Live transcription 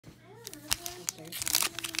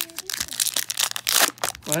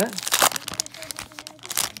What?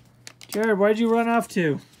 Jared, why'd you run off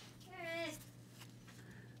to?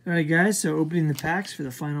 Alright guys, so opening the packs for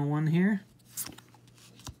the final one here.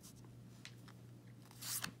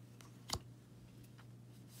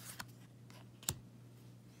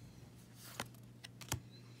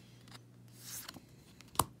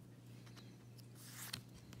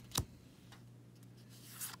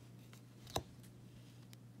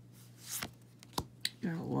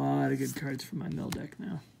 Got a lot of good cards for my mill deck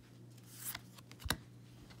now.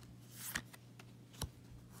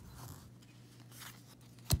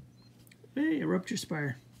 Hey, a Rupture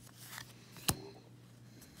Spire.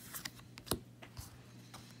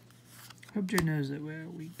 Hope Jared knows that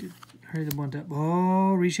we could hurry the blunt up.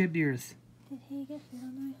 Oh, reshape the earth. Did he get food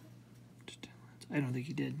on the way home? I don't think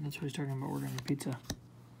he did. That's why he's talking about ordering a pizza.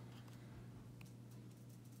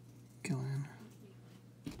 Gillian.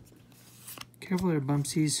 Careful there,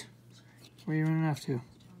 Bumpsies. Where are you running off to?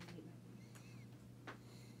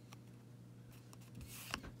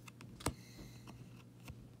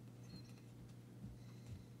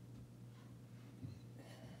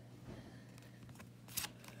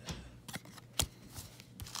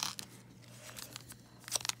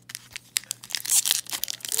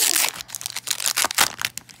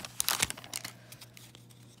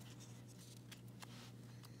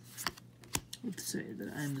 Let's say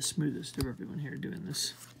that I'm the smoothest of everyone here doing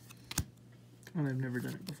this. And I've never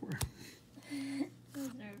done it before. I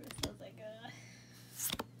was nervous. I was like,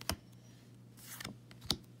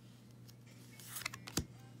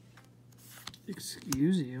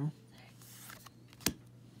 Excuse you.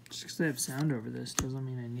 Just because I have sound over this doesn't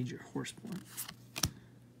mean I need your horse blunt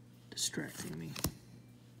distracting me.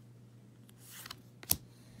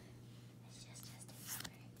 It's just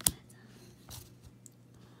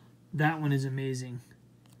That one is amazing.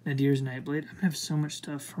 Nadir's Nightblade. I'm gonna have so much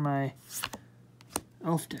stuff for my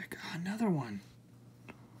elf deck. Oh, another one.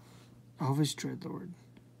 Elvish Dreadlord.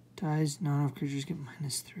 Dies, non-elf creatures get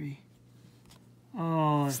 -3.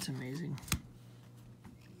 Oh, that's amazing.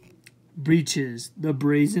 Breaches, the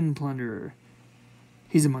Brazen Plunderer.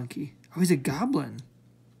 He's a monkey. Oh, he's a goblin.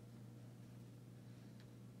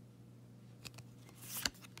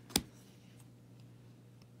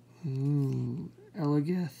 Ooh,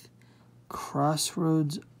 Elegeth.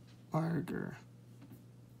 Crossroads Arger.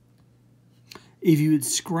 If you would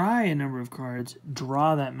scry a number of cards,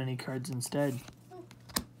 draw that many cards instead.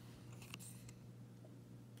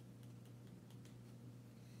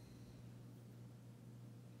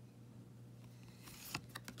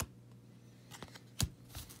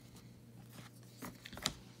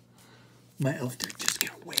 My elf deck just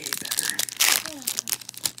got way better.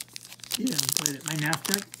 You haven't played it. My NAF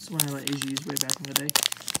deck is one I let Asia use way back in the day.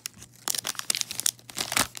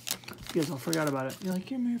 You guys all forgot about it. You're like,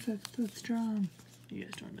 your mirror deck's so strong. You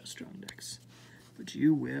guys don't know strong decks. But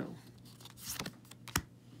you will.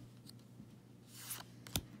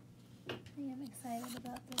 I am excited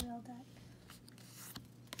about the real deck.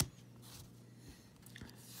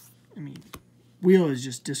 I mean, wheel is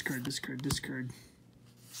just discard, discard, discard.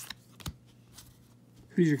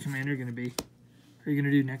 Who's your commander going to be? Are you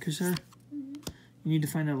going to do Nekusar? Mm-hmm. You need to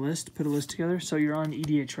find a list, put a list together. So you're on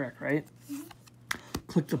EDA track, right? Mm-hmm.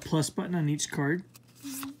 Click the plus button on each card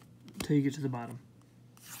until you get to the bottom.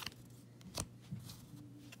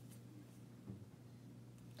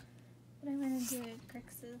 But I'm going to do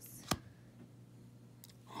Grixis.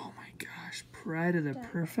 Oh my gosh, Pride of the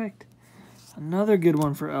Perfect. Another good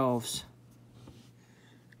one for elves.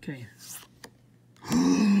 Okay.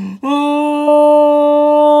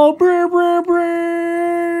 Oh, brr, brr, brr.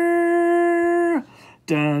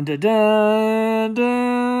 Dun, dun, dun,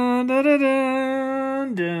 dun, dun, dun,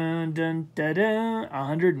 dun, dun, dun, dun, dun.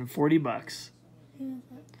 $140.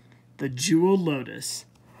 The Jeweled Lotus.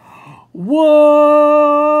 What?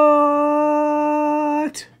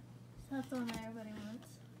 That's the one that everybody wants.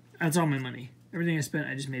 That's all my money. Everything I spent,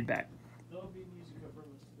 I just made back.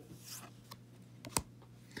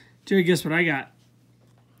 Jerry, guess what I got?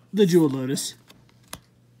 The Jeweled Lotus.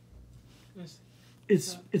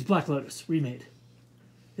 It's Black Lotus remade.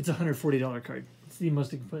 It's a $140 card. It's the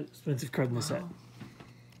most expensive card in the set.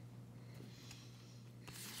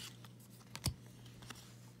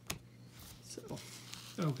 So,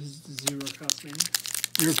 oh, because it's a 0 cost mana.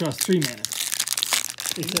 0 cost 3 mana.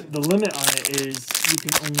 Except the limit on it is you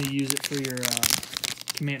can only use it for your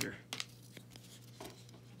commander.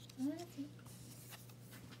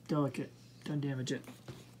 Delicate. Don't damage it.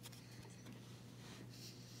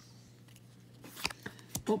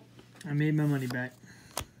 Oh, I made my money back.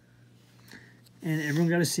 And everyone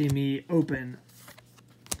got to see me open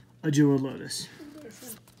a Jeweled Lotus.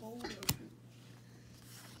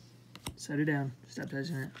 Set it down. Stop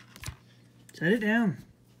touching it. Set it down.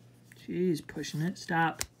 Jeez, pushing it.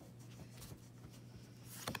 Stop.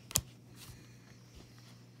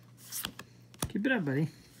 Keep it up, buddy.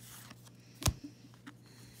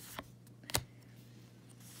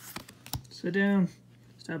 Sit down.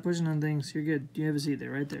 Stop pushing on things. You're good. You have a seat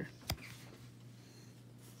there, right there.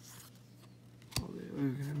 Oh, we're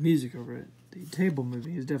going to have music over it. The table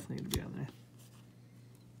moving is definitely going to be on there.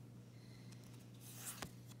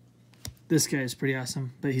 This guy is pretty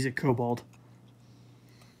awesome, but he's a kobold.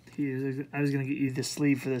 I was going to get you the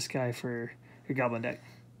sleeve for this guy for your goblin deck.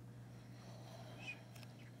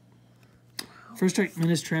 First strike,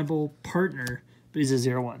 menace, trample, partner, but he's a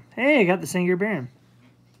 0/1. Hey, I got the Sangir Baron.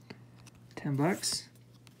 $10.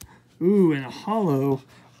 Ooh, and a hollow.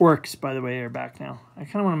 Orcs, by the way, are back now. I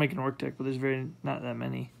kind of want to make an orc deck, but there's not that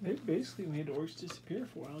many. They basically made orcs disappear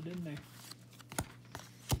for a while, didn't they?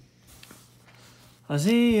 I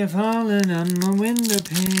see you falling on my window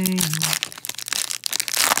pane.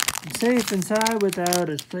 I'm safe inside without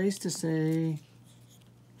a place to stay.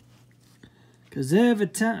 'Cause every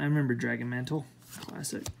time... I remember Dragon Mantle.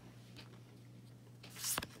 Classic.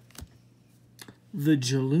 The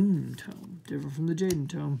Jaloon Tome. Different from the Jaden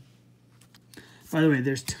Tome. By the way,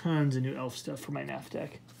 there's tons of new elf stuff for my NAF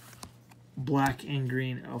deck. Black and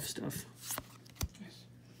green elf stuff.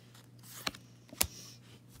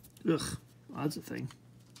 Ugh. Well, that's a thing.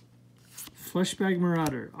 Fleshbag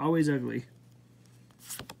Marauder. Always ugly.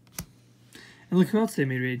 And look who else they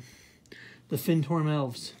made raid. The Fintorm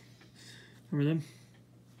Elves. Remember them?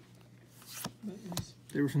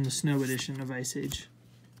 They were from the Snow Edition of Ice Age.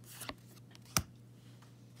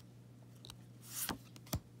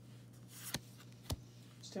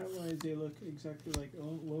 Stat-wise, they look exactly like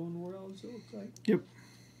Lone War Elves, it looks like. Yep.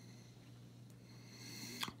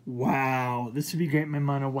 Wow. This would be great in my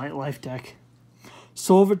mono white life deck.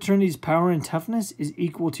 Soul of Eternity's power and toughness is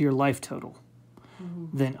equal to your life total.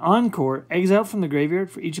 Then Encore, exile from the graveyard.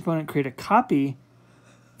 For each opponent, create a copy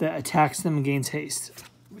that attacks them and gains haste,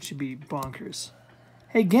 which should be bonkers.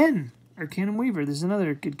 Hey, again, Arcanum Weaver. This is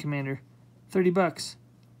another good commander. $30.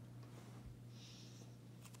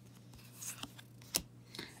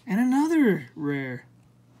 And another rare.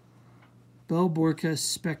 Belborca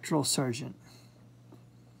Spectral Sergeant.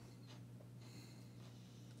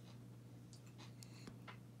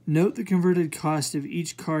 Note the converted cost of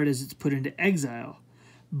each card as it's put into exile.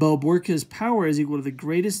 Belborca's power is equal to the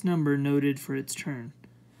greatest number noted for its turn.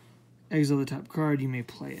 Exile the top card, you may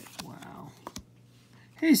play it. Wow.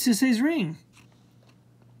 Hey, Sisei's Ring.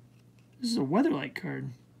 This is a Weatherlight card.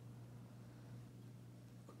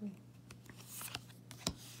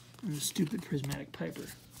 And a stupid Prismatic Piper.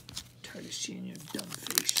 Tired of seeing your dumb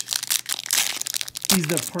face. He's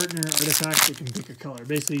the partner artifact that can pick a color.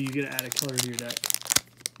 Basically, you get to add a color to your deck.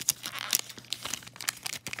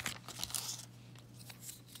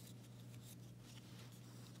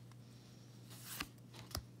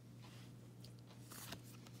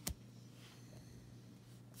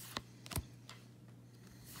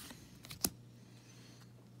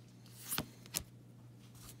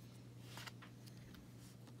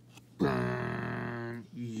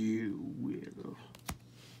 You will.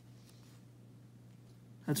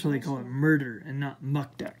 That's why they call it murder and not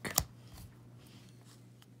muck deck.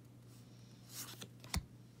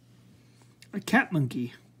 A cat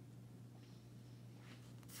monkey.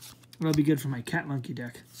 That'll be good for my cat monkey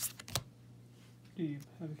deck. Do you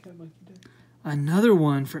have a cat monkey deck? Another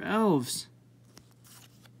one for elves.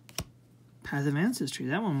 Path of Ancestry.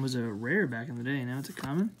 That one was a rare back in the day. Now it's a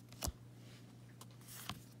common.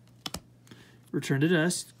 Return to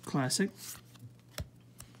Dust. Classic.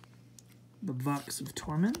 The Vox of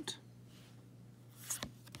Torment.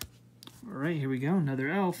 Alright, here we go. Another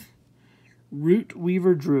elf. Root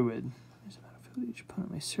Weaver Druid. There's a battlefield. Each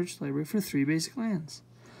opponent may search the library for 3 basic lands.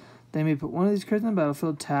 They may put one of these cards on the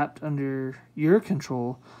battlefield tapped under your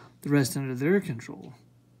control, the rest under their control.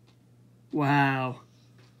 Wow.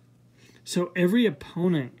 So every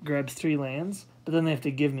opponent grabs 3 lands, but then they have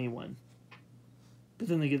to give me one. But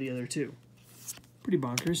then they get the other 2. Pretty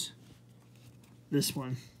bonkers. This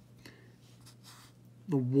one.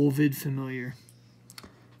 The Wolvid Familiar.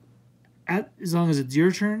 As long as it's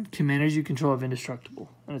your turn, commanders you control have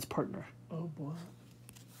indestructible, and its partner. Oh boy.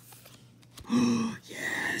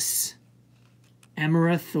 Yes!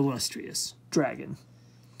 Amareth Illustrious. Dragon.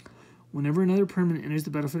 Whenever another permanent enters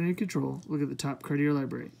the battlefield under your control, look at the top card of your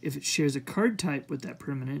library. If it shares a card type with that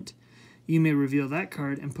permanent, you may reveal that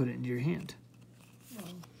card and put it into your hand.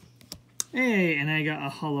 Hey, and I got a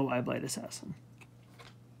Hollow Eyeblight Assassin.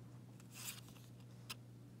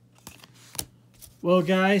 Well,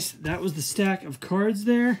 guys, that was the stack of cards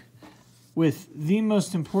there. with the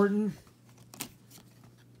most important.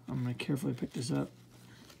 I'm going to carefully pick this up.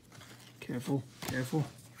 Careful, careful.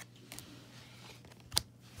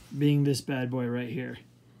 Being this bad boy right here.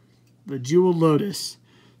 The Jewel Lotus.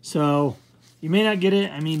 So you may not get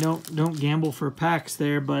it. I mean, don't gamble for packs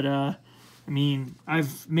there, but I mean,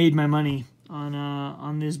 I've made my money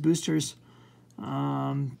on these boosters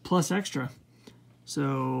plus extra.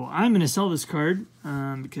 So I'm going to sell this card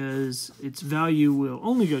because its value will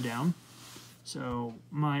only go down. So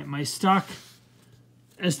my stock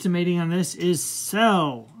estimating on this is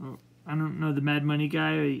sell. I don't know the Mad Money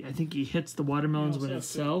guy. I think he hits the watermelons when it's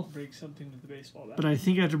sell. Break something with the baseball bat. But I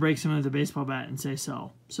think I have to break something with the baseball bat and say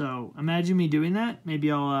sell. So imagine me doing that.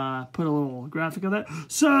 Maybe I'll put a little graphic of that.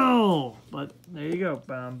 Sell! But there you go.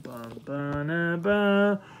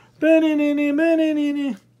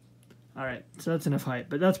 All right, so that's enough hype.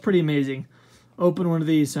 But that's pretty amazing. Open one of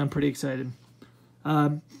these, so I'm pretty excited.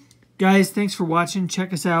 Guys, thanks for watching.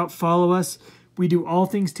 Check us out. Follow us. We do all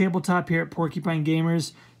things tabletop here at Porcupine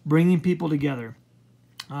Gamers, bringing people together.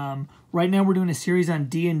 Right now we're doing a series on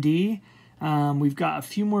D&D. We've got a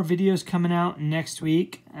few more videos coming out next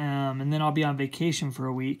week, and then I'll be on vacation for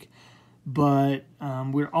a week. But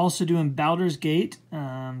we're also doing Baldur's Gate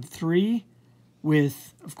 3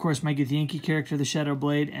 with, of course, my Githyanki character, the Shadow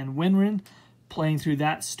Blade, and Winrin, playing through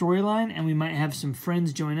that storyline, and we might have some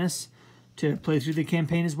friends join us to play through the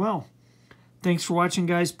campaign as well. Thanks for watching,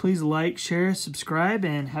 guys. Please like, share, subscribe,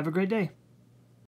 and have a great day.